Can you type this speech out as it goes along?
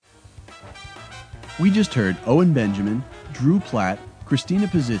We just heard Owen Benjamin, Drew Platt, Christina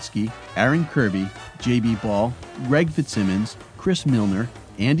Pazitsky, Aaron Kirby, J.B. Ball, Greg Fitzsimmons, Chris Milner,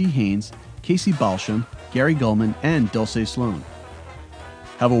 Andy Haynes, Casey Balsham, Gary Gulman, and Dulce Sloan.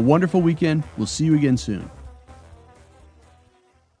 Have a wonderful weekend. We'll see you again soon.